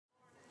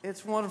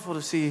It's wonderful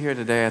to see you here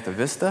today at the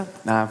Vista.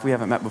 If we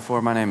haven't met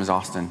before, my name is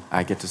Austin.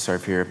 I get to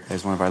serve here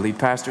as one of our lead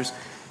pastors.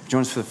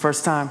 Join us for the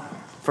first time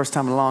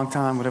in a long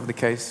time, whatever the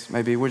case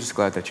may be. We're just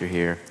glad that you're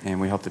here,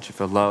 and we hope that you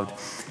feel loved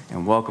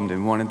and welcomed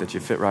and wanted, that you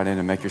fit right in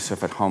and make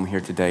yourself at home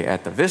here today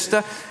at the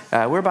Vista.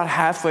 We're about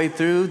halfway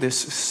through this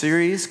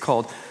series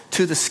called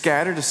To the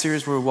Scattered, a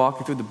series where we're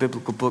walking through the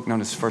biblical book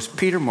known as 1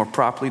 Peter, more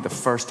properly the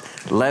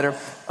first letter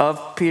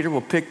of Peter.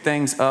 We'll pick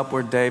things up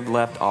where Dave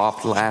left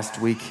off last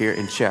week here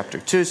in chapter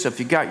 2. So if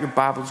you got your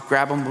Bibles,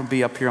 grab them. We'll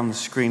be up here on the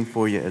screen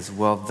for you as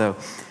well, though,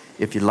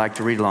 if you'd like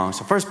to read along.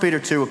 So 1 Peter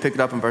 2, we'll pick it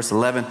up in verse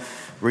 11,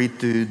 read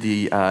through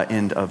the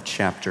end of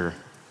chapter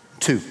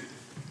 2.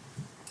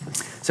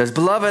 It says,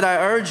 "Beloved, I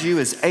urge you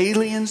as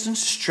aliens and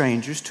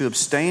strangers to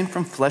abstain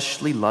from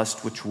fleshly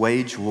lust which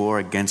wage war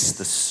against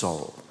the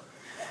soul.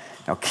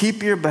 Now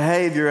keep your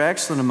behavior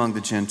excellent among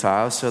the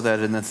Gentiles, so that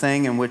in the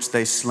thing in which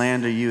they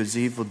slander you as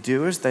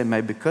evildoers, they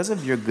may, because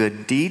of your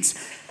good deeds,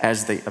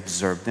 as they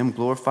observe them,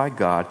 glorify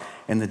God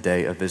in the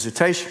day of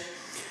visitation.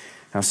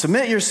 Now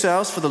submit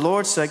yourselves for the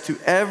Lord's sake to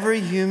every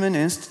human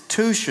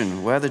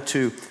institution, whether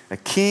to a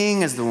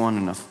king as the one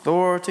in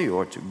authority,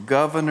 or to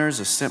governors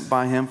as sent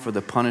by him for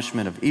the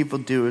punishment of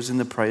evildoers and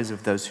the praise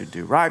of those who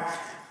do right.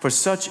 For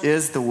such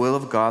is the will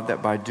of God,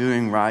 that by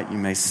doing right you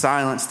may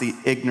silence the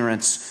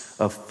ignorance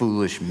of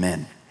foolish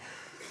men.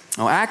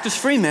 Now act as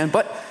free men,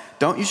 but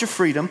don't use your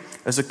freedom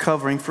as a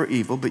covering for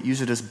evil, but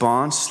use it as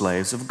bond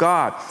slaves of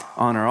God.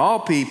 Honor all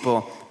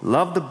people,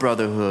 love the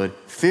brotherhood,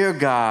 fear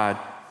God,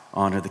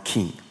 honor the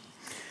king.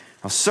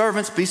 Now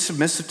servants, be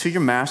submissive to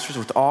your masters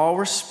with all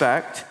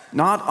respect,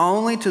 not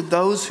only to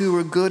those who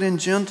are good and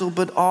gentle,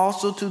 but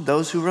also to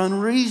those who are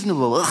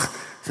unreasonable."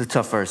 It's a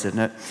tough verse, isn't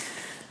it?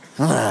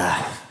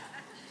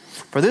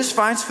 "For this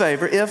finds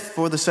favor if,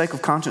 for the sake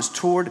of conscience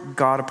toward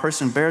God, a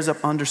person bears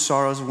up under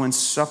sorrows when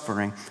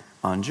suffering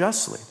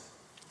unjustly.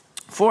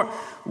 For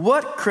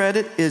what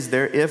credit is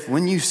there if,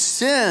 when you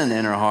sin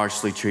and are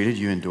harshly treated,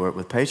 you endure it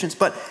with patience?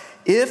 But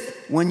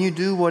if, when you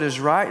do what is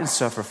right and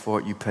suffer for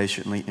it, you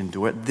patiently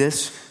endure it,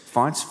 this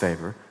finds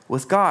favor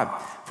with God.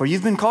 For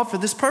you've been called for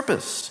this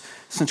purpose,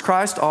 since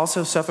Christ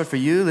also suffered for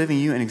you, leaving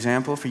you an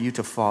example for you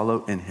to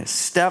follow in his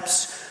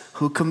steps,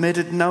 who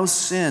committed no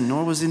sin,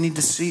 nor was any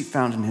deceit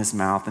found in his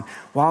mouth. And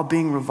while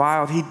being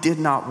reviled, he did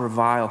not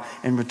revile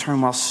in return.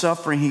 While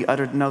suffering, he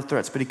uttered no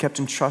threats, but he kept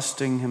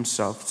entrusting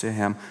himself to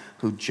him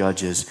who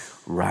judges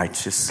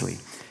righteously.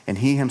 And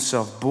he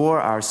himself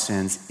bore our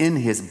sins in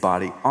his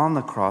body on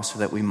the cross, so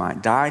that we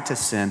might die to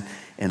sin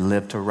and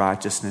live to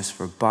righteousness.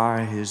 For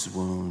by his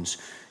wounds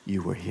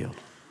you were healed.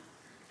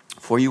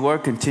 For you were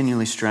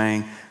continually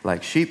straying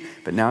like sheep,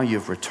 but now you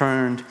have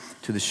returned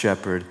to the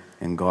shepherd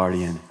and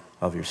guardian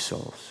of your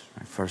souls."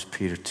 1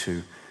 Peter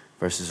 2,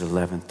 verses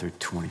 11 through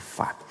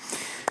 25.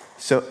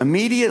 So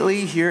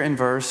immediately here in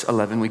verse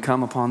 11, we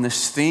come upon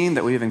this theme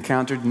that we have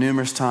encountered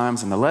numerous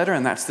times in the letter,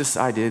 and that's this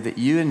idea that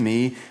you and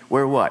me,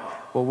 we're what?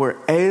 Well, we're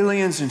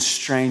aliens and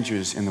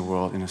strangers in the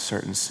world in a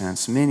certain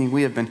sense, meaning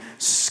we have been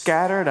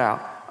scattered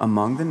out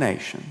among the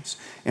nations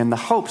in the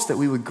hopes that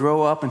we would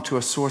grow up into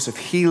a source of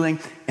healing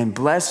and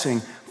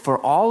blessing for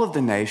all of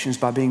the nations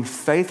by being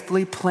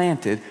faithfully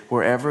planted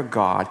wherever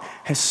God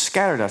has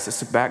scattered us. It's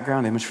the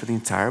background image for the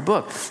entire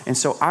book. And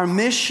so our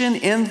mission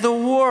in the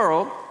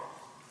world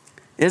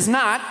is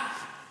not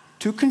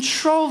to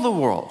control the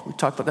world. We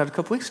talked about that a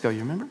couple weeks ago,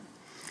 you remember?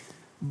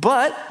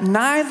 But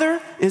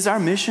neither is our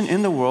mission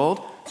in the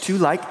world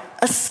to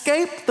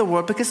escape the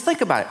world, because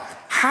think about it.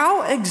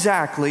 How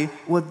exactly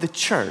would the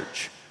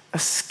church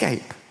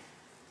escape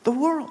the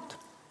world?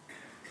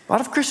 A lot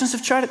of Christians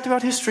have tried it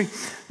throughout history,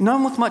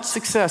 none with much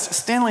success.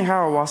 Stanley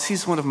Hauerwas,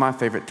 he's one of my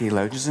favorite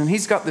theologians, and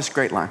he's got this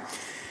great line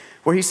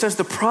where he says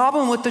the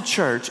problem with the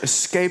church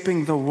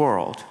escaping the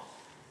world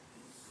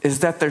is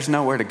that there's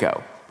nowhere to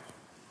go.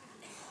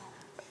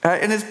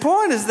 And his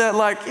point is that,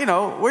 where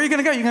are you going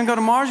to go? You're going to go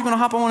to Mars? You're going to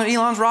hop on one of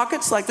Elon's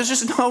rockets? There's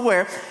just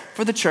nowhere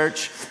for the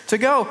church to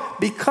go,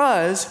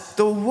 because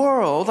the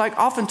world,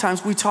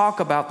 oftentimes we talk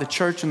about the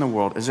church and the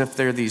world as if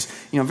they're these,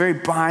 very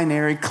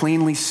binary,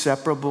 cleanly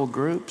separable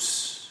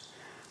groups.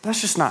 That's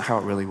just not how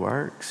it really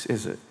works,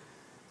 is it?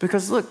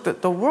 Because look,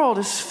 the world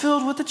is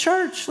filled with the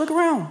church. Look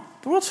around.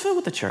 The world's filled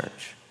with the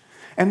church.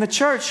 And the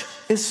church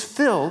is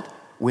filled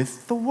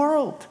with the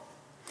world,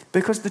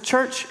 because the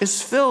church is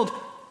filled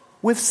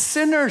with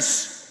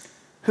sinners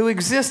who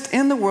exist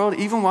in the world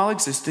even while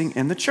existing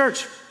in the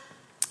church.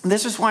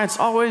 This is why it's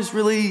always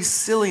really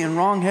silly and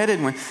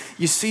wrong-headed when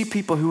you see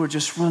people who are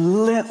just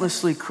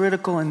relentlessly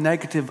critical and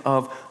negative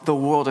of the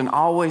world, and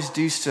always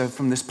do so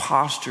from this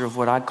posture of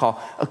what I'd call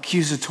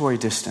accusatory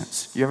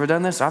distance. You ever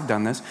done this? I've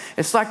done this.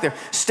 It's like they're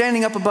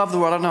standing up above the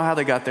world. I don't know how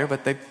they got there,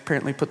 but they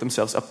apparently put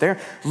themselves up there,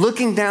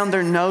 looking down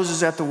their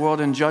noses at the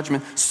world in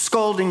judgment,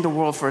 scolding the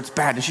world for its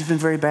badness. You've been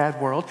very bad,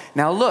 world.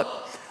 Now look,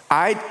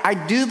 I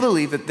do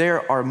believe that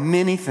there are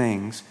many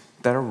things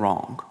that are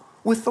wrong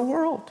with the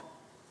world.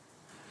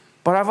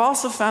 But I've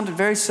also found it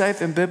very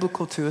safe and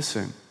biblical to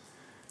assume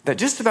that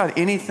just about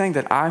anything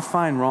that I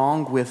find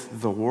wrong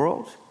with the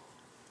world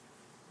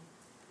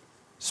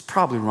is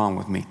probably wrong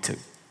with me too.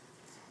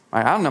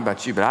 I don't know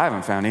about you, but I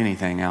haven't found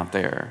anything out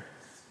there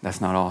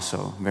that's not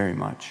also very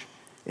much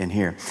in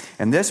here.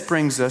 And this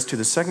brings us to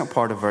the second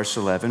part of verse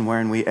 11,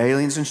 wherein we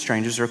aliens and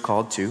strangers are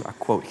called to, I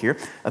quote here,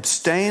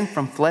 abstain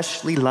from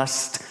fleshly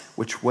lust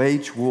which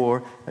wage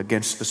war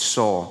against the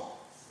soul.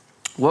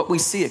 What we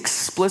see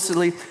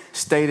explicitly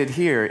stated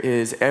here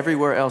is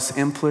everywhere else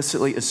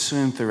implicitly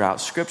assumed throughout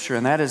Scripture,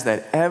 and that is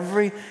that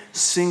every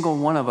single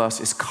one of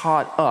us is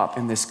caught up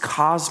in this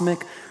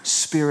cosmic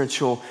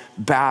spiritual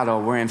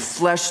battle wherein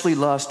fleshly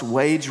lust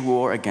wage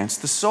war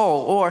against the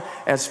soul. Or,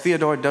 as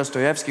Fyodor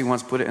Dostoevsky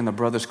once put it in The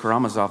Brothers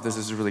Karamazov, this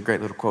is a really great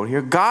little quote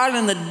here, God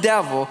and the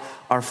devil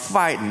are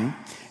fighting,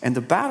 and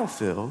the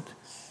battlefield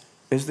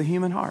is the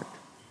human heart.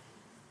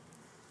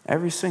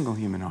 Every single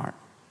human heart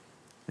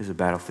is a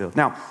battlefield.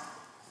 Now,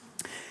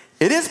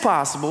 it is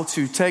possible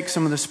to take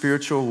some of the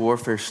spiritual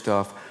warfare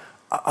stuff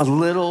a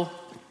little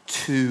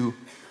too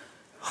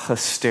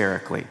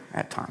hysterically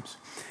at times.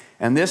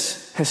 And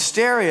this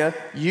hysteria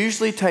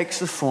usually takes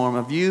the form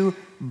of you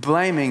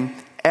blaming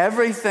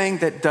everything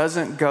that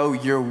doesn't go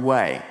your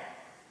way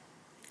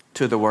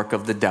to the work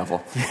of the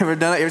devil. You ever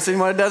done that? You ever seen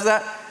anyone who does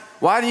that?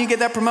 Why didn't you get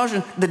that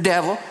promotion? The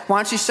devil. Why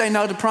don't you say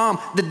no to prom?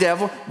 The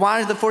devil. Why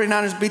did the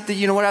 49ers beat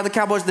the, out of the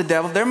Cowboys? The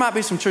devil. There might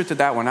be some truth to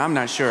that one. I'm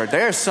not sure.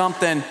 There's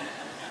something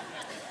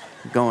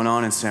going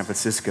on in San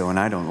Francisco, and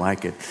I don't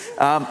like it.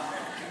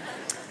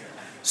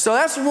 So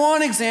that's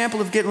one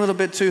example of getting a little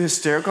bit too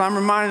hysterical. I'm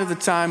reminded of the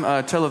time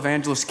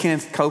televangelist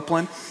Kenneth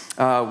Copeland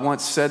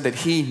once said that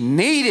he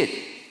needed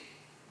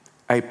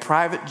a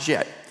private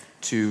jet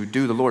to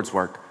do the Lord's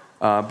work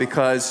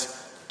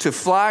because to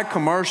fly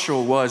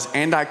commercial was,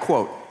 and I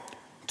quote,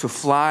 to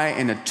fly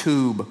in a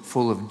tube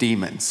full of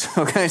demons.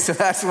 Okay, so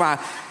that's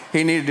why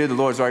he needed to do the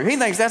Lord's work. He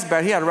thinks that's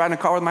bad. He had to ride in a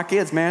car with my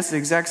kids, man. It's the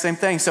exact same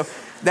thing. So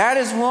that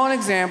is one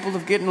example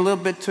of getting a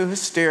little bit too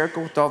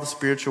hysterical with all the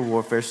spiritual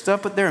warfare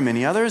stuff, but there are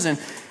many others. And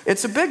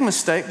it's a big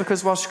mistake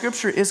because while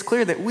Scripture is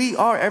clear that we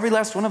are, every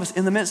last one of us,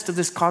 in the midst of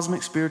this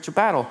cosmic spiritual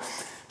battle,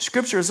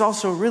 Scripture is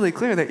also really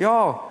clear that,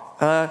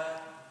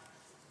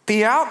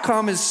 the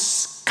outcome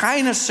is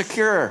kind of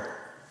secure.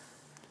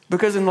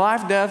 Because in the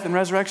life, death, and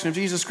resurrection of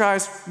Jesus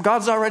Christ,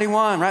 God's already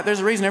won, right? There's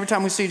a reason every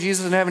time we see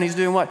Jesus in heaven, he's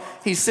doing what?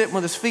 He's sitting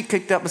with his feet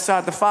kicked up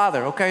beside the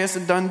Father, okay? It's a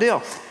done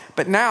deal.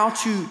 But now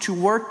to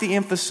work the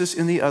emphasis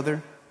in the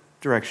other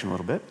direction a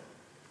little bit.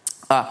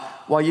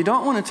 While you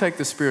don't want to take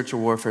the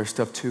spiritual warfare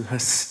stuff too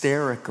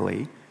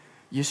hysterically,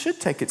 you should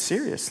take it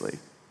seriously. You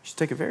should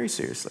take it very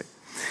seriously.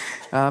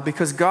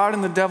 Because God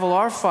and the devil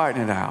are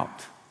fighting it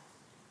out.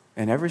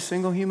 And every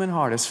single human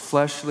heart is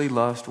fleshly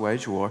lust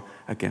wage war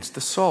against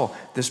the soul.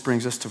 This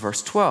brings us to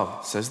verse 12.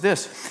 It says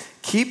this,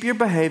 keep your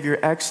behavior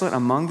excellent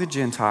among the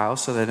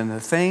Gentiles so that in the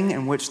thing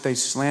in which they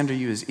slander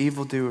you as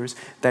evildoers,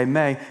 they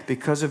may,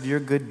 because of your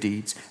good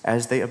deeds,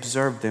 as they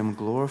observe them,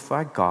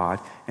 glorify God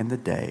in the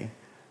day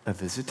of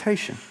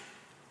visitation.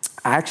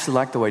 I actually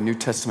like the way New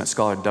Testament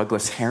scholar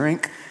Douglas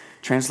Herink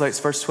translates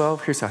verse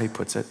 12. Here's how he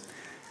puts it.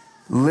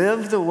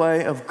 Live the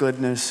way of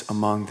goodness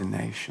among the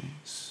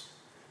nations,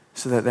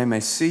 so that they may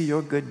see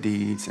your good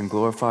deeds and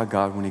glorify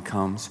God when he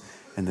comes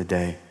in the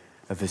day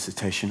of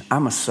visitation.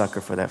 I'm a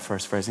sucker for that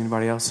first phrase.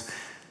 Anybody else?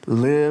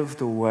 Live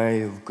the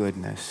way of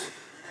goodness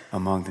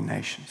among the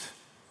nations.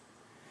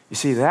 You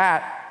see,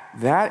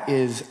 that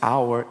is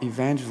our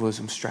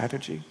evangelism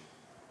strategy,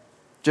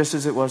 just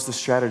as it was the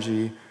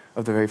strategy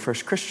of the very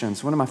first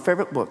Christians. One of my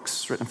favorite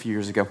books written a few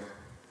years ago,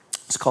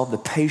 it's called The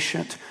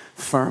Patient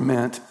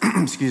Ferment,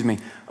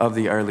 of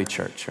the Early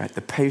Church, right?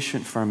 The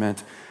Patient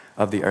Ferment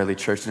of the early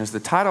church. And as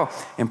the title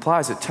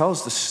implies, it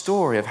tells the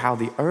story of how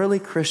the early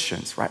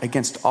Christians, right,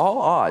 against all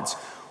odds,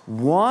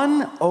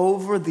 won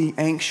over the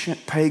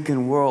ancient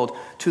pagan world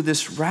to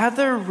this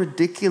rather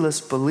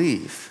ridiculous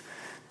belief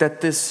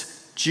that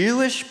this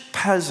Jewish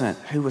peasant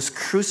who was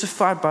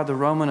crucified by the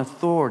Roman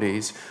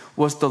authorities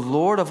was the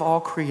Lord of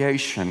all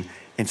creation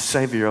and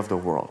Savior of the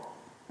world.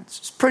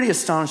 It's pretty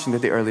astonishing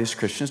that the earliest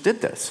Christians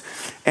did this.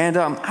 And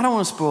I don't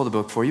want to spoil the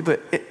book for you,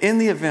 but in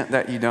the event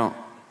that you don't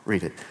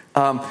read it,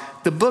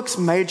 the book's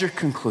major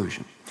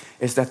conclusion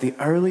is that the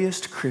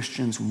earliest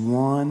Christians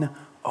won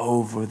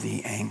over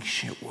the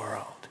ancient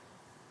world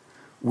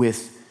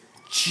with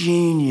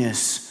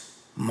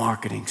genius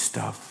marketing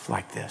stuff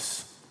like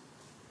this.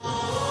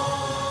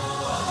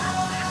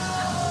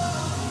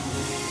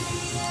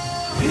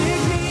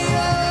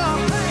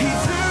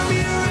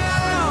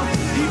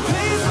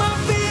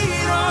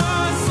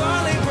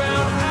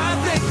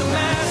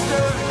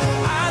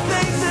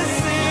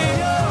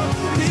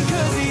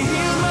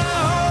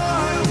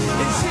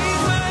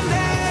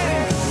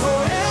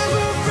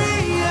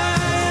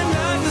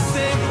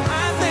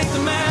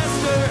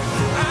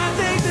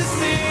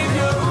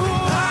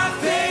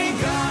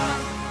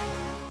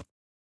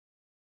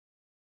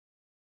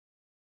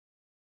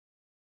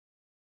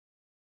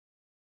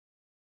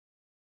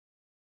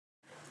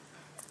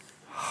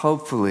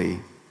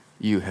 Hopefully,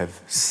 you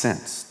have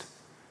sensed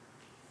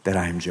that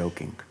I am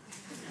joking.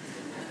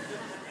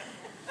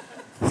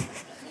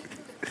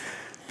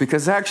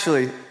 Because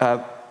actually,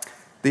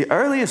 the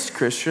earliest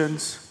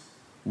Christians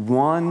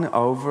won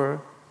over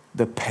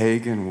the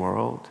pagan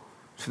world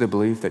to the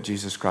belief that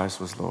Jesus Christ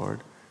was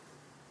Lord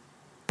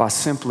by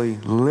simply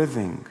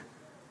living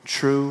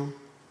true,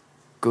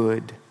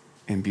 good,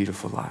 and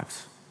beautiful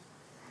lives.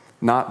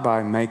 Not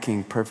by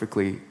making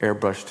perfectly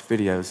airbrushed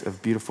videos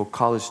of beautiful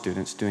college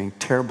students doing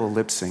terrible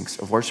lip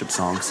syncs of worship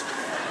songs,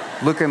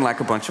 looking like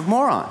a bunch of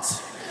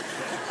morons.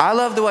 I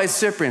love the way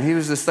Cyprian, he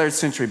was this 3rd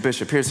century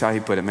bishop. Here's how he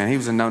put it, man. He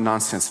was a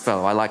no-nonsense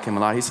fellow. I like him a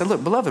lot. He said,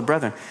 look, beloved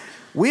brethren,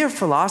 we are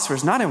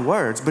philosophers not in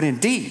words, but in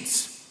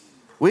deeds.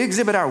 We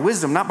exhibit our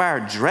wisdom not by our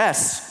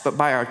dress, but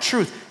by our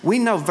truth. We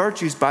know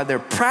virtues by their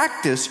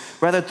practice,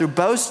 rather through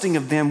boasting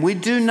of them. We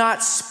do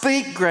not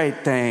speak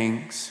great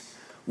things,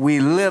 we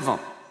live them.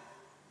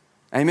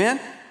 Amen?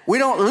 We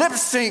don't lip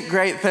sync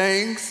great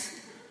things,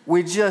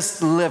 we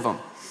just live them.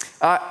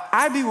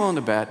 I'd be willing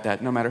to bet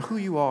that no matter who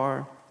you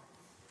are,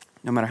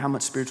 no matter how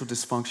much spiritual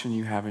dysfunction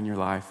you have in your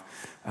life,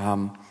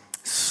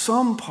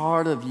 some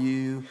part of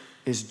you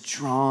is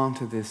drawn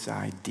to this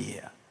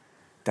idea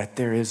that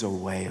there is a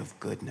way of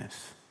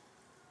goodness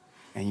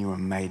and you were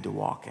made to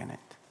walk in it.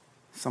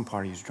 Some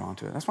part of you is drawn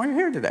to it. That's why you're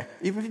here today.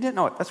 Even if you didn't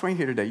know it, that's why you're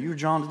here today. You're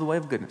drawn to the way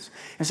of goodness.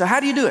 And so how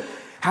do you do it?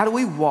 How do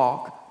we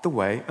walk the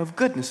way of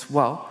goodness?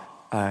 Well,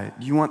 do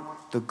you want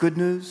the good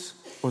news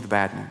or the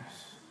bad news?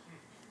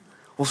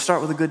 We'll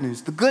start with the good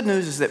news. The good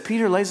news is that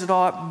Peter lays it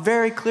all out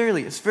very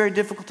clearly. It's very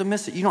difficult to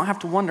miss it. You don't have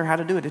to wonder how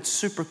to do it. It's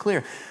super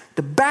clear.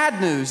 The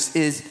bad news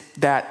is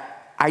that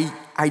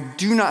I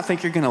do not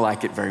think you're going to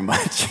like it very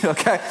much,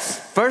 okay?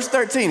 Verse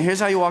 13,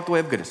 here's how you walk the way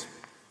of goodness.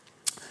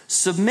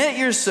 Submit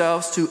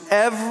yourselves to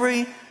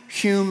every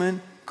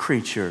human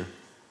creature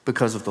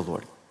because of the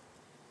Lord.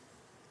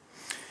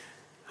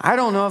 I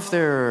don't know if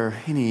there are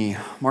any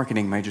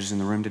marketing majors in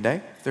the room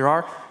today. If there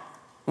are,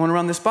 I want to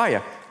run this by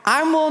you.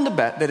 I'm willing to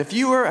bet that if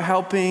you were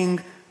helping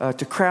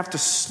to craft a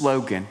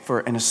slogan for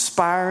an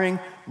aspiring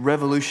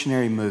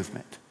revolutionary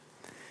movement,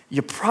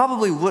 you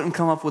probably wouldn't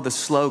come up with a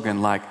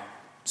slogan like,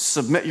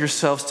 submit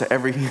yourselves to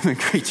every human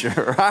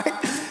creature, right?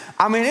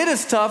 I mean, it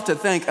is tough to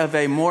think of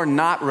a more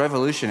not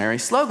revolutionary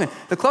slogan.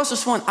 The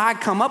closest one I'd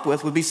come up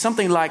with would be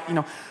something like,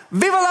 Viva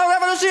la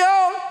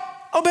revolución!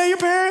 Obey your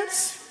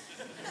parents!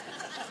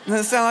 Does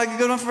that sound like a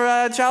good one for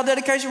a child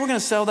dedication? We're going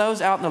to sell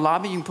those out in the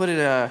lobby. You can put it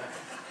at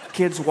a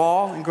kid's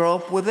wall and grow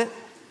up with it.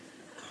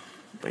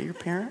 Obey your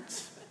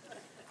parents.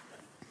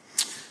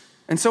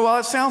 And so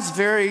while it sounds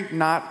very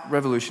not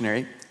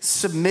revolutionary,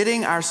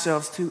 submitting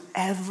ourselves to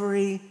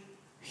every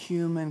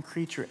human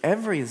creature.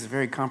 Every is a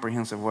very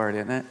comprehensive word,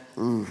 isn't it?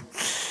 Ooh.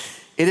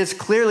 It is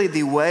clearly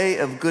the way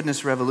of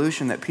goodness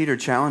revolution that Peter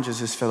challenges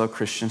his fellow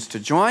Christians to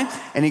join,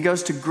 and he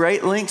goes to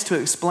great lengths to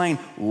explain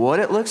what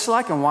it looks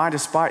like and why,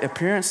 despite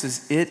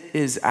appearances, it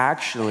is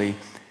actually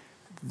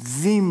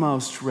the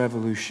most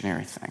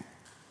revolutionary thing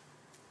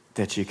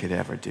that you could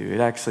ever do. It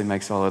actually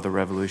makes all other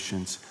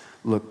revolutions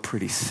look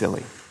pretty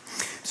silly.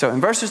 So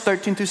in verses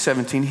 13 through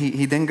 17,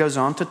 he then goes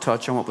on to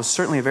touch on what was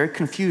certainly a very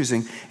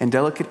confusing and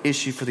delicate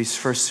issue for these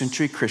first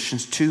century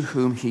Christians to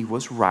whom he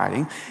was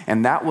writing,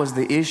 and that was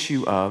the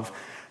issue of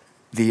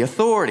the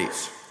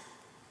authorities.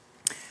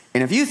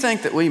 And if you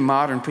think that we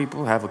modern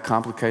people have a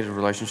complicated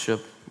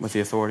relationship with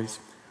the authorities,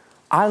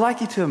 I'd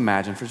like you to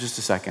imagine for just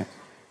a second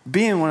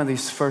being one of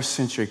these first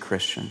century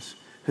Christians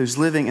who's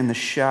living in the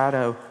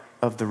shadow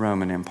of the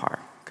Roman Empire,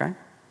 okay?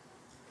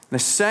 The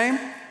same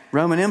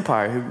Roman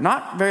Empire who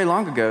not very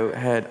long ago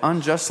had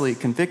unjustly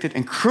convicted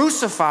and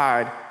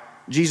crucified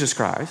Jesus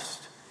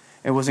Christ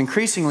and was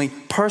increasingly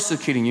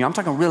persecuting you. I'm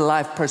talking real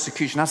life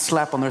persecution, not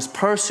slap on the wrist,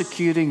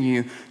 persecuting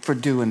you for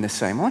doing the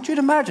same. I want you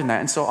to imagine that.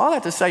 And so all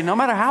that to say, no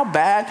matter how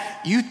bad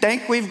you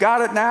think we've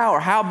got it now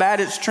or how bad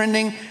it's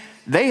trending,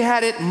 they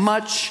had it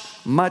much,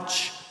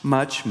 much,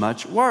 much,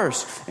 much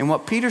worse. And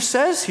what Peter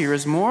says here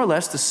is more or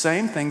less the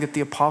same thing that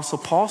the Apostle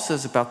Paul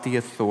says about the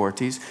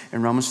authorities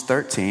in Romans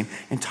 13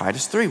 and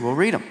Titus 3. We'll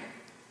read them.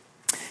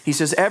 He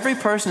says, every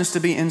person is to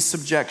be in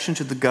subjection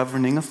to the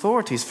governing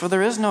authorities, for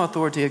there is no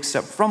authority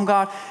except from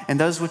God, and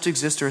those which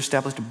exist are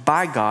established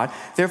by God.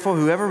 Therefore,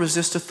 whoever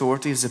resists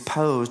authority has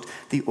opposed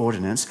the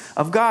ordinance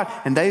of God,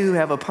 and they who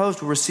have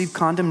opposed will receive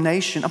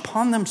condemnation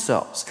upon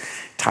themselves.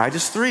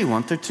 Titus 3,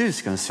 1 through 2,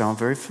 it's going to sound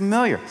very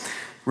familiar.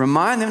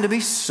 Remind them to be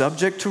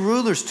subject to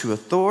rulers, to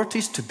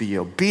authorities, to be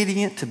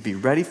obedient, to be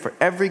ready for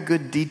every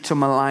good deed, to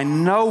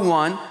malign no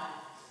one,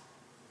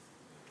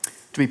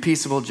 to be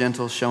peaceable,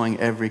 gentle, showing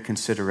every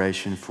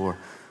consideration for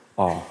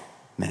all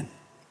men.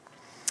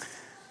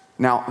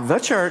 Now, the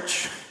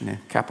church,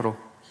 capital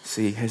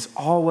C, has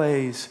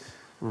always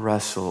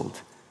wrestled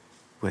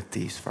with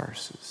these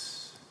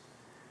verses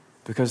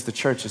because the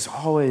church has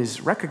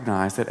always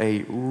recognized that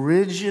a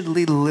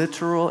rigidly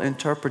literal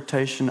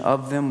interpretation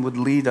of them would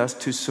lead us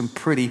to some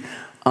pretty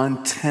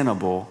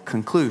untenable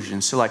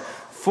conclusions. So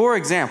for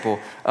example,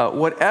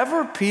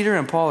 whatever Peter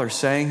and Paul are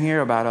saying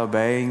here about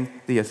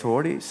obeying the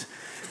authorities,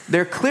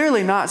 they're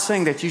clearly not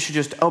saying that you should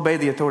just obey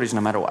the authorities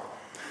no matter what.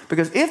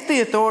 Because if the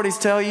authorities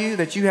tell you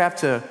that you have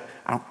to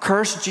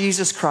curse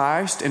Jesus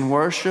Christ and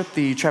worship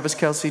the Travis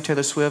Kelce,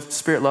 Taylor Swift,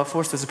 Spirit Love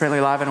Force that's apparently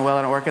alive and well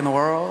and at work in the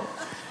world,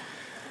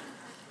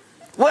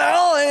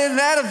 Well, in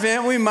that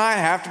event, we might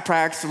have to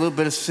practice a little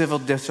bit of civil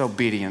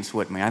disobedience,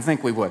 wouldn't we? I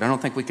think we would. I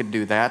don't think we could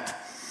do that.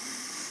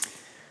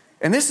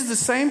 And this is the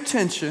same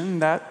tension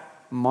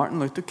that Martin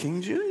Luther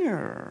King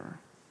Jr.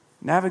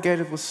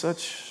 navigated with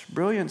such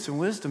brilliance and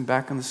wisdom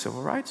back in the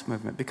civil rights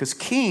movement. Because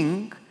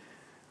King,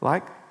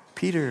 like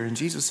Peter and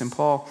Jesus and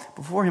Paul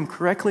before him,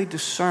 correctly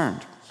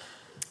discerned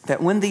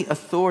that when the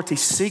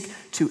authorities seek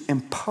to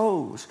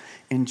impose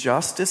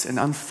injustice and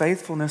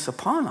unfaithfulness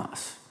upon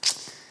us,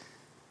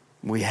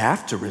 we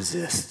have to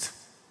resist.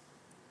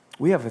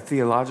 We have a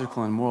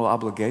theological and moral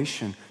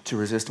obligation to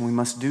resist, and we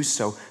must do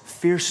so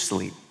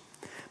fiercely.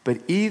 But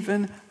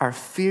even our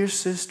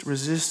fiercest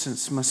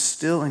resistance must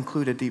still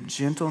include a deep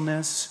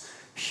gentleness,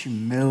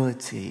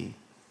 humility,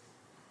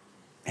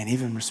 and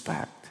even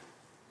respect.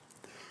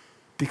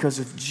 Because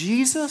if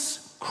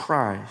Jesus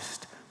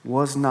Christ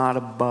was not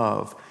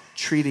above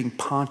treating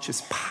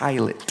Pontius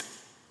Pilate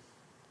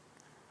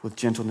with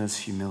gentleness,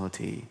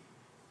 humility,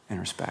 and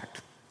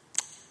respect,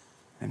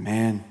 then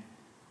man,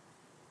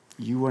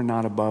 you are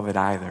not above it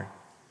either.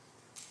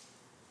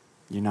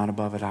 You're not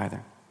above it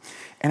either.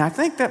 And I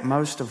think that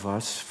most of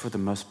us, for the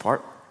most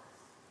part,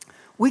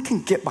 we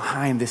can get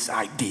behind this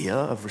idea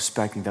of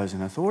respecting those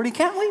in authority,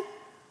 can't we?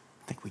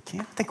 I think we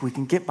can. I think we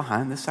can get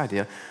behind this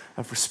idea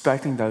of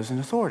respecting those in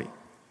authority.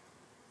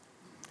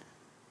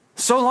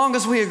 So long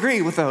as we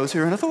agree with those who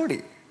are in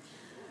authority.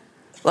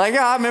 Like,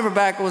 I remember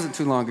back, it wasn't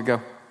too long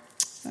ago,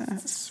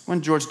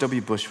 when George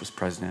W. Bush was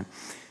president.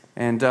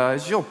 And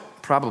as you'll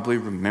probably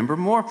remember,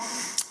 more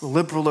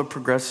liberal or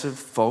progressive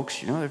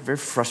folks, they're very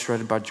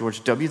frustrated by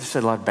George W. They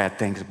said a lot of bad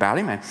things about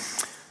him. And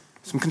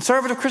some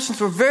conservative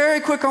Christians were very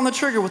quick on the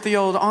trigger with the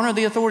old honor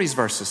the authorities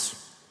verses.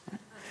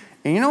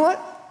 And you know what?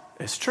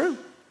 It's true.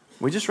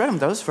 We just read them.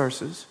 Those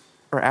verses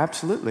are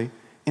absolutely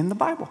in the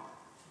Bible.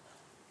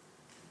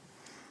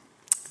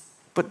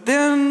 But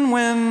then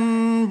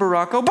when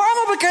Barack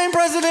Obama became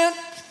president,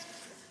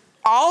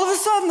 all of a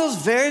sudden those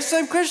very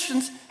same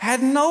Christians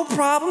had no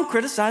problem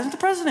criticizing the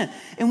president.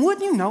 And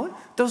wouldn't you know it,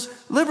 those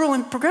liberal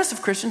and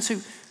progressive Christians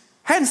who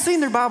hadn't seen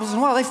their Bibles in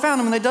a while, they found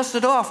them and they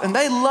dusted off, and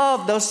they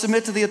loved those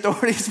submit to the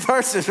authorities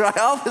verses, right?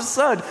 All of a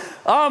sudden,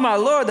 oh my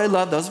Lord, they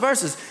love those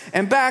verses.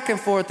 And back and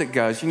forth it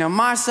goes.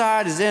 My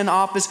side is in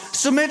office,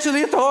 submit to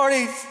the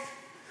authorities.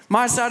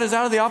 My side is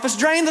out of the office,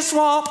 drain the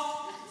swamp.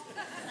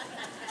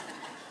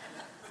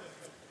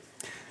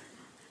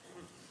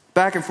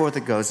 Back and forth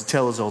it goes, a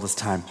tale as old as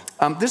time.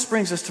 This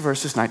brings us to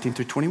verses 19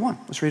 through 21.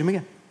 Let's read them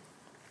again.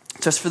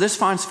 It says, "For this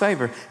finds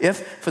favor,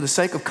 if for the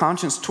sake of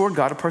conscience toward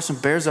God, a person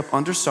bears up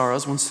under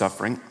sorrows when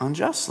suffering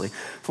unjustly.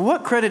 For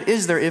what credit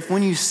is there if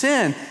when you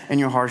sin and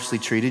you're harshly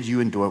treated,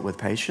 you endure it with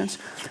patience?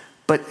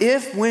 But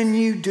if when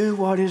you do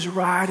what is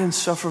right and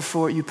suffer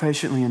for it, you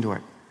patiently endure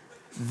it,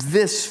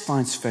 this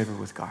finds favor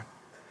with God.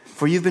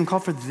 For you've been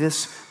called for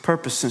this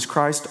purpose, since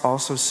Christ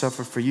also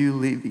suffered for you,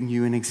 leaving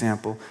you an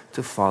example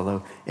to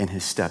follow in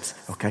his steps."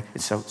 Okay,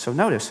 and so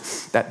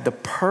notice that the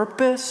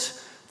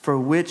purpose for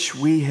which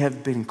we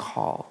have been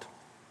called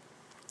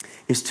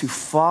is to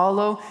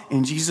follow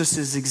in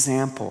Jesus'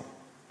 example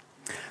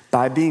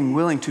by being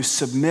willing to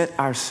submit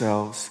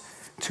ourselves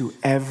to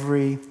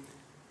every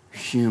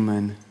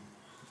human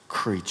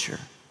creature.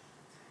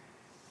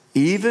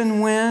 Even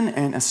when,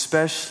 and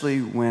especially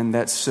when,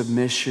 that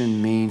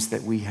submission means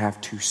that we have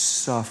to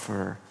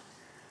suffer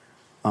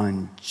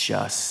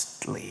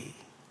unjustly.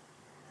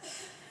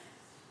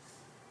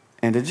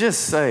 And to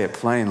just say it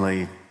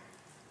plainly,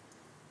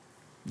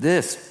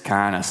 this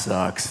kind of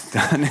sucks,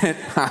 doesn't it?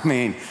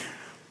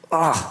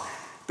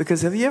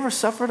 Because have you ever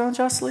suffered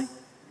unjustly?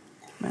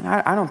 Man,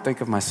 I don't think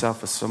of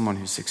myself as someone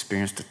who's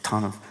experienced a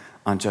ton of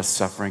unjust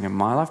suffering in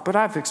my life, but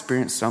I've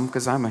experienced some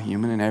because I'm a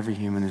human and every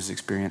human has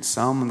experienced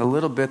some. And the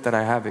little bit that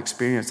I have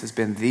experienced has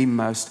been the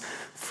most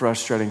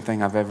frustrating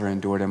thing I've ever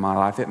endured in my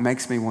life. It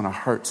makes me want to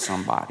hurt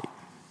somebody,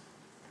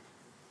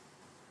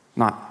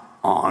 not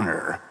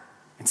honor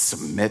and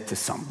submit to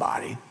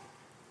somebody.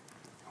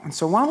 And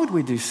so why would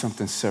we do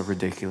something so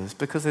ridiculous?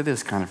 Because it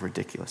is kind of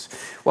ridiculous.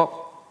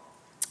 Well,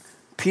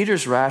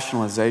 Peter's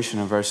rationalization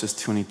in verses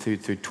 22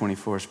 through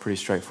 24 is pretty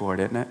straightforward,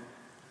 isn't it?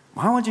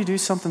 Why would you do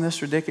something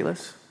this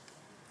ridiculous?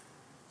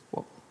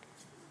 Well,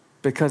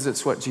 because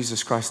it's what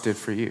Jesus Christ did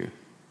for you.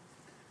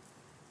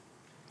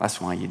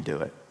 That's why you do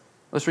it.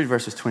 Let's read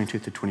verses 22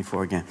 through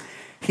 24 again.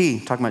 He,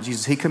 talking about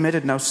Jesus, he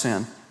committed no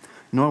sin,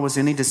 nor was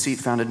any deceit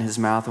found in his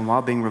mouth. And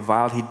while being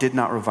reviled, he did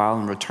not revile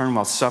in return.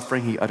 While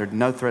suffering, he uttered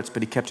no threats,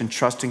 but he kept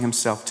entrusting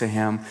himself to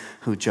him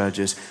who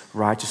judges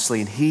righteously.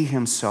 And he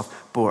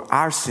himself bore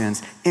our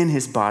sins in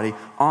his body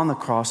on the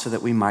cross so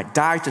that we might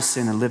die to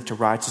sin and live to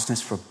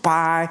righteousness. For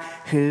by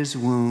his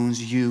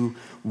wounds you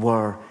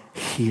were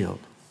healed.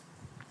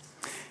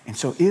 And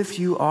so if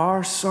you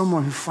are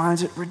someone who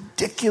finds it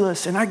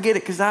ridiculous, and I get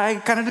it because I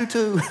kind of do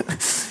too.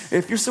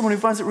 If you're someone who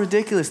finds it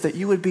ridiculous that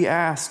you would be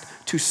asked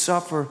to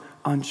suffer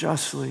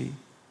unjustly,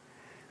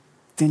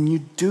 then you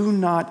do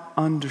not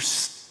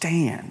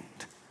understand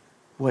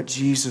what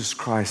Jesus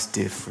Christ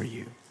did for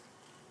you.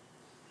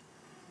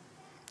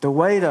 The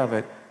weight of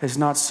it has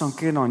not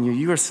sunk in on you.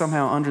 You are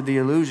somehow under the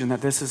illusion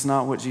that this is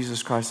not what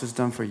Jesus Christ has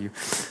done for you.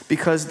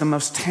 Because the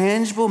most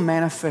tangible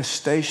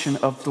manifestation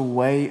of the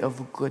way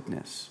of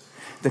goodness,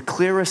 the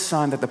clearest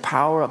sign that the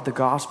power of the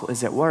gospel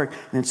is at work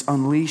and it's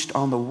unleashed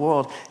on the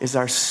world, is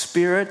our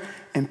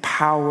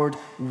spirit-empowered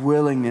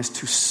willingness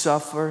to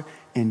suffer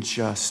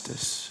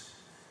injustice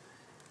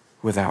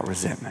without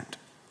resentment.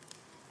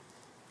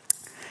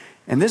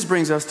 And this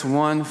brings us to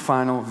one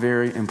final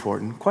very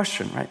important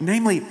question, right?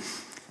 Namely,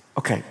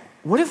 okay,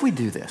 what if we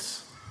do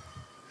this?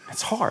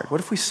 It's hard. What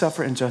if we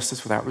suffer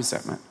injustice without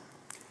resentment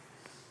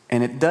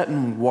and it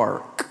doesn't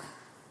work?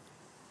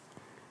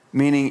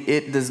 Meaning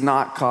it does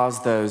not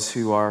cause those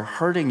who are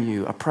hurting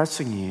you,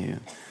 oppressing you,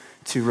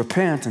 to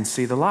repent and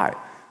see the light.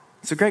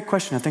 It's a great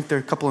question. I think there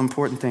are a couple of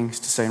important things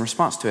to say in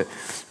response to it.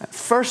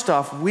 First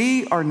off,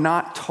 we are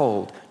not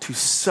told to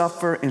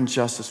suffer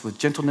injustice with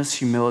gentleness,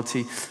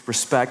 humility,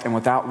 respect, and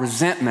without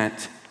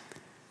resentment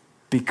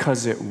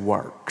because it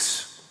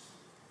works.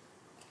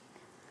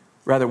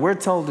 Rather, we're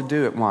told to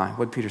do it. Why?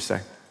 What did Peter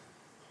say?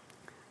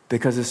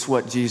 Because it's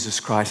what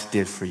Jesus Christ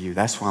did for you.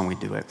 That's why we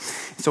do it.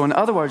 So in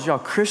other words, y'all,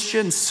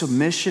 Christian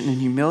submission and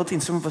humility,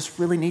 and some of us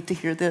really need to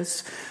hear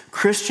this,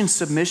 Christian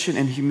submission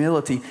and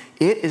humility,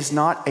 it is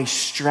not a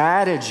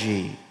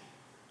strategy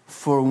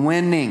for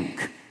winning.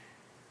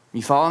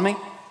 You follow me?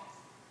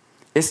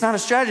 It's not a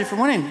strategy for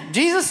winning.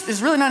 Jesus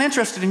is really not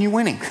interested in you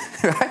winning,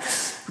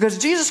 right? Because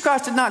Jesus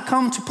Christ did not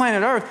come to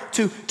planet Earth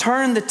to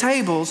turn the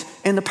tables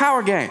in the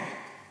power game.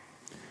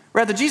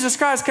 Rather, Jesus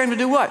Christ came to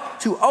do what?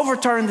 To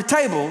overturn the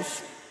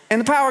tables in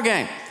the power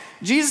game.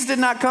 Jesus did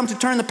not come to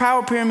turn the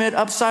power pyramid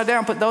upside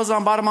down, put those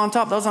on bottom on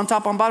top, those on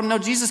top on bottom. No,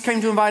 Jesus came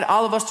to invite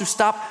all of us to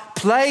stop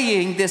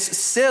playing this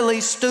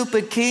silly,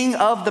 stupid king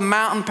of the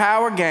mountain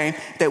power game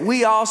that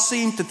we all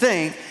seem to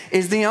think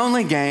is the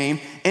only game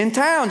in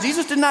town.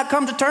 Jesus did not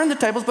come to turn the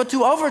tables, but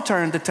to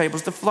overturn the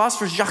tables. The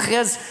philosopher Jacques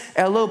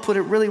Ellul put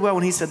it really well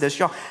when he said this,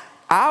 y'all.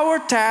 Our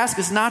task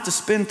is not to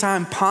spend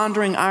time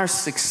pondering our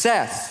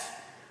success,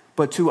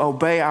 but to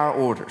obey our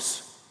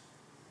orders.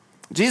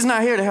 Jesus is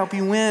not here to help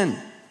you win.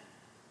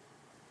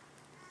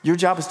 Your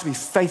job is to be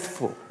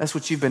faithful. That's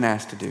what you've been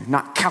asked to do,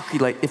 not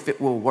calculate if it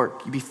will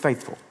work. You be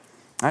faithful.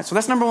 All right, so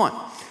that's number one.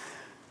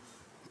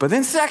 But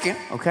then second,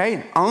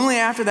 okay, only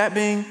after that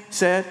being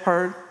said,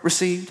 heard,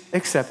 received,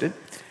 accepted,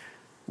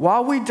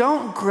 while we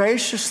don't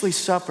graciously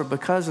suffer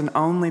because and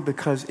only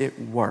because it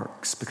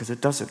works, because it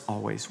doesn't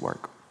always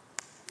work,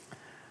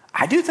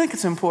 I do think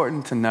it's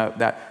important to note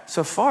that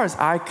so far as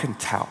I can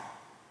tell,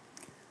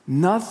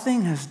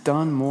 nothing has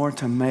done more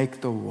to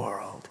make the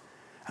world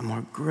a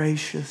more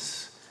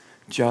gracious,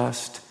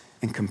 just,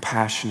 and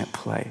compassionate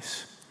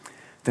place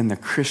than the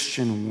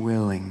Christian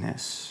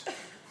willingness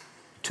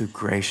to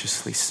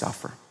graciously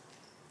suffer.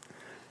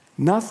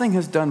 Nothing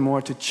has done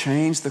more to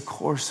change the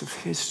course of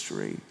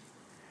history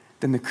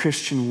than the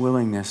Christian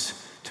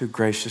willingness to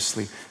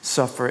graciously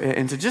suffer.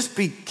 And to just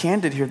be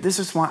candid here, this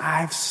is why I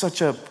have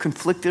such a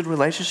conflicted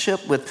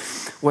relationship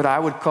with what I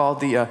would call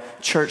the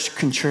church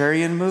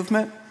contrarian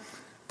movement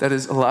that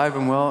is alive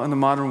and well in the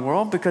modern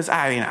world, because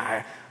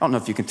I don't know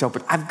if you can tell,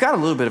 but I've got a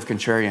little bit of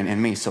contrarian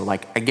in me, so I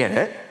get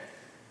it.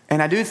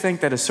 And I do think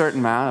that a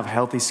certain amount of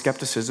healthy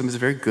skepticism is a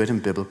very good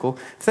and biblical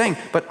thing.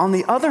 But on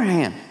the other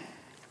hand,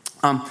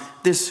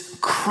 this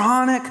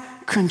chronic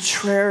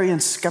contrarian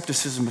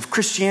skepticism of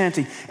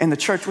Christianity and the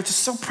church, which is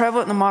so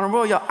prevalent in the modern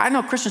world. Y'all, I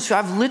know Christians who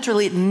I've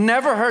literally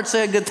never heard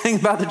say a good thing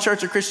about the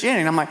church or Christianity.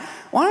 And I'm like,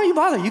 why don't you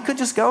bother? You could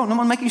just go. No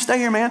one make you stay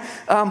here, man.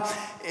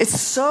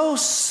 It's so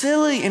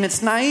silly and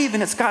it's naive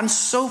and it's gotten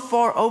so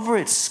far over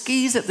its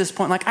skis at this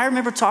point. I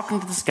remember talking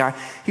to this guy.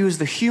 He was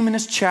the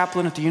humanist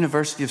chaplain at the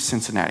University of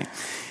Cincinnati.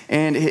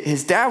 And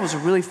his dad was a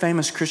really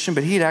famous Christian,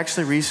 but he had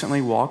actually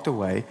recently walked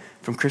away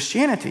from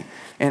Christianity.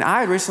 And I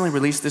had recently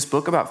released this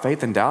book about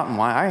faith and doubt and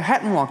why I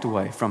hadn't walked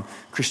away from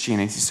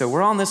Christianity. So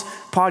we're on this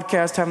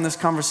podcast having this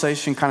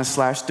conversation kind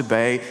of /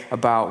 debate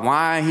about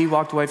why he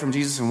walked away from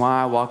Jesus and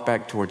why I walked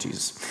back toward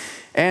Jesus.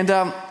 And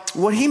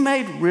what he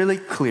made really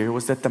clear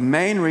was that the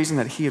main reason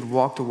that he had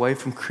walked away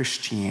from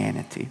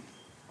Christianity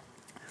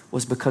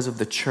was because of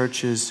the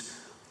church's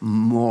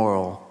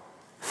moral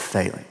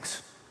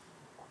failings.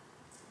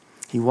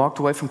 He walked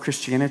away from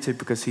Christianity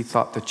because he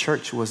thought the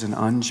church was an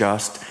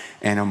unjust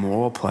and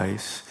immoral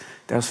place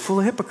that was full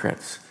of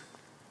hypocrites.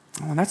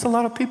 Well, that's a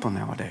lot of people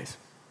nowadays.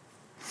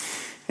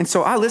 And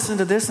so I listened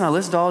to this and I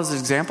listened to all his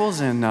examples,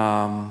 and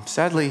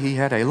sadly he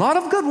had a lot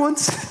of good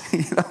ones,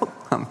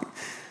 a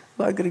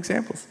lot of good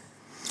examples.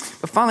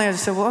 But finally I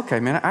just said, well, okay,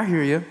 man, I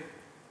hear you,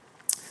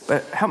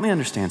 but help me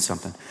understand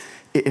something.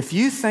 If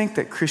you think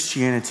that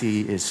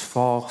Christianity is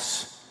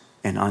false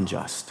and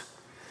unjust,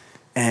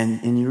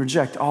 and you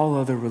reject all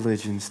other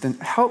religions, then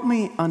help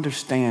me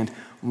understand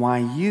why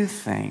you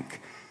think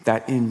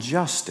that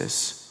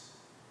injustice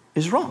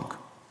is wrong.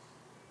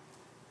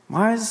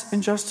 Why is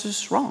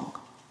injustice wrong?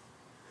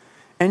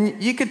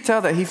 And you could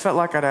tell that he felt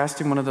like I'd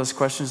asked him one of those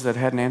questions that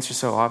had an answer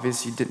so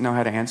obvious you didn't know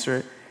how to answer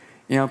it.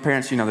 You know,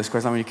 parents, you know this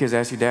question. When your kids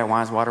ask you, Dad,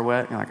 why is water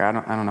wet? You're like, I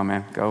don't know,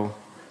 man. Go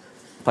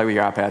play with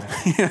your iPad.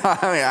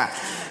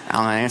 I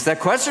don't know how to answer that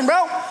question,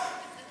 bro.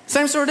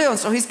 Same sort of deal. And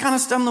so he's kind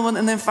of stumbling,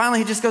 and then finally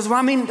he just goes, well,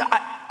 I mean,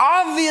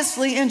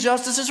 obviously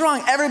injustice is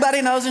wrong.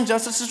 Everybody knows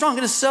injustice is wrong.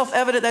 It is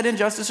self-evident that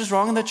injustice is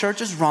wrong, and the church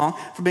is wrong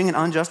for being an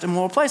unjust and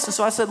immoral place. And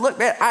so I said, look,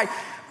 man,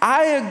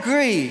 I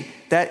agree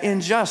that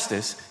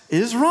injustice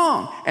is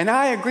wrong. And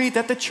I agree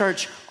that the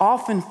church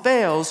often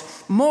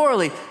fails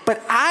morally.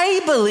 But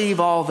I believe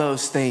all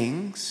those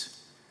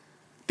things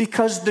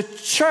because the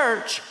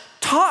church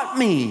taught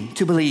me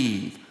to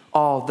believe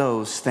all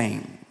those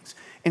things.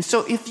 And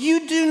so if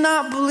you do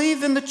not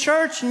believe in the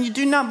church and you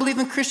do not believe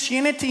in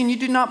Christianity and you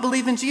do not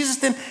believe in Jesus,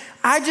 then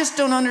I just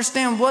don't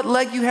understand what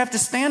leg you have to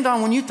stand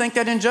on when you think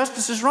that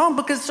injustice is wrong,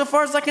 because so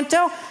far as I can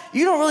tell,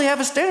 you don't really have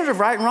a standard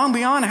of right and wrong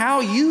beyond how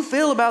you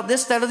feel about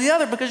this, that, or the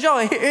other. Because y'all,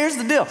 here's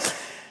the deal.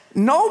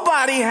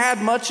 Nobody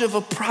had much of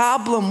a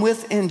problem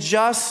with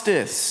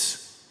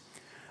injustice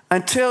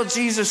until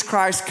Jesus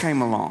Christ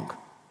came along.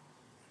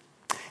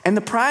 And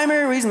the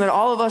primary reason that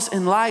all of us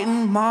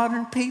enlightened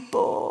modern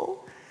people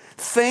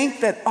think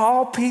that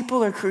all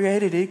people are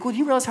created equal. Do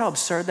you realize how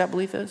absurd that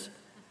belief is?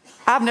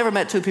 I've never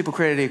met two people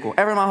created equal,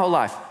 ever in my whole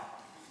life.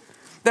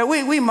 That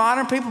we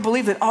modern people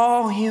believe that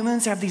all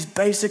humans have these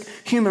basic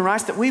human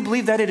rights, that we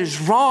believe that it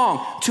is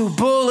wrong to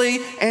bully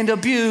and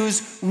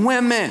abuse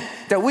women,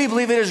 that we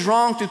believe it is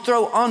wrong to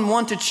throw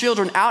unwanted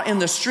children out in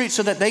the street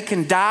so that they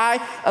can die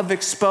of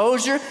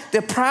exposure.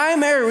 The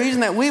primary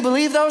reason that we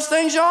believe those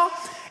things, y'all,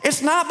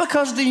 it's not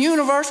because the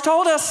universe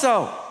told us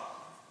so.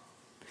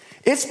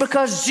 It's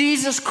because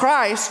Jesus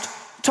Christ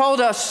told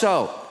us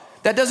so.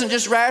 That doesn't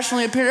just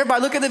rationally appear.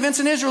 Everybody, look at the events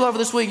in Israel over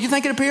this week. You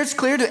think it appears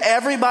clear to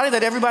everybody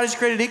that everybody's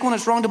created equal and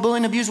it's wrong to bully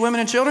and abuse women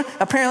and children?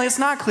 Apparently it's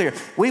not clear.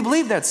 We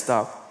believe that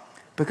stuff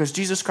because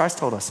Jesus Christ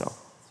told us so.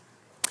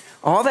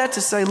 All that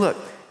to say, look,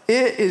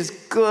 it is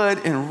good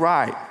and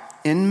right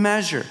in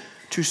measure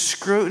to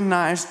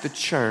scrutinize the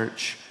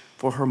church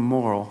for her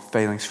moral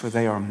failings, for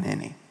they are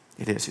many.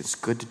 It is. It's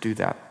good to do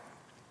that.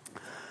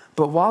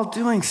 But while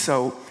doing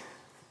so,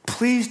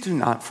 please do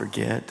not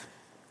forget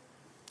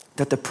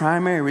that the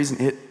primary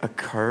reason it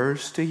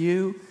occurs to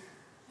you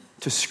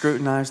to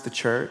scrutinize the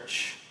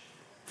church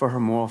for her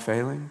moral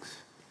failings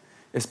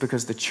is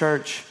because the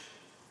church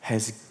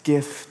has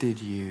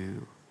gifted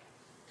you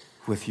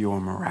with your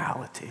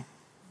morality.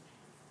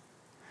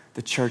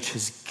 The church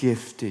has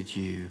gifted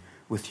you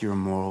with your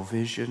moral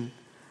vision.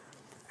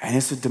 And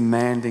it's a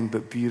demanding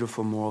but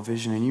beautiful moral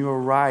vision. And you are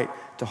right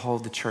to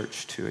hold the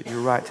church to it.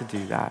 You're right to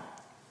do that.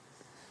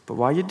 But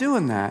while you're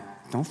doing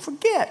that, don't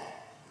forget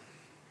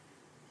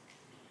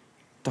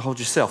to hold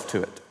yourself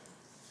to it.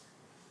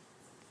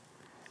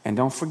 And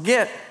don't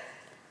forget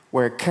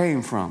where it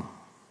came from.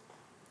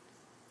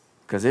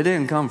 Because it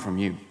didn't come from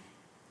you.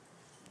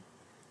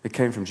 It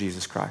came from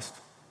Jesus Christ.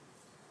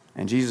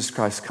 And Jesus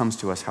Christ comes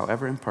to us,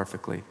 however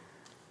imperfectly,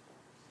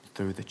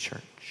 through the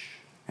church.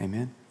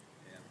 Amen?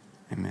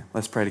 Yeah. Amen.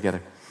 Let's pray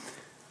together.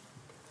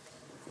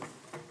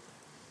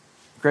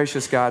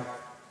 Gracious God,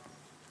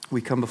 we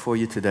come before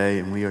you today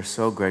and we are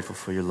so grateful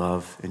for your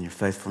love and your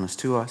faithfulness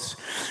to us.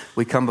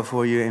 We come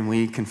before you and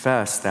we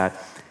confess that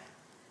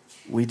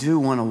we do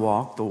want to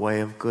walk the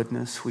way of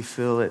goodness. We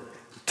feel it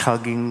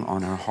tugging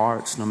on our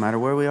hearts. No matter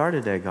where we are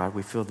today, God,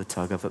 we feel the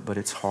tug of it, but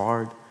it's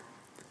hard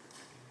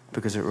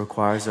because it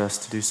requires us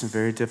to do some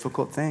very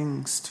difficult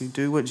things, to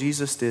do what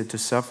Jesus did, to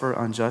suffer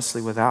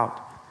unjustly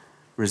without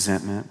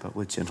resentment, but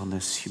with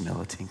gentleness,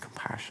 humility, and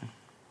compassion.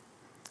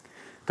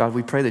 God,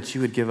 we pray that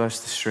you would give us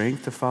the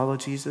strength to follow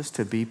Jesus,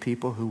 to be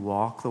people who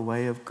walk the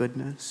way of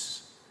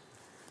goodness,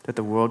 that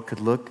the world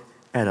could look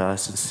at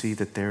us and see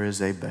that there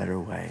is a better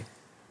way.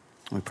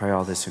 We pray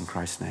all this in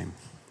Christ's name.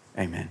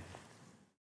 Amen.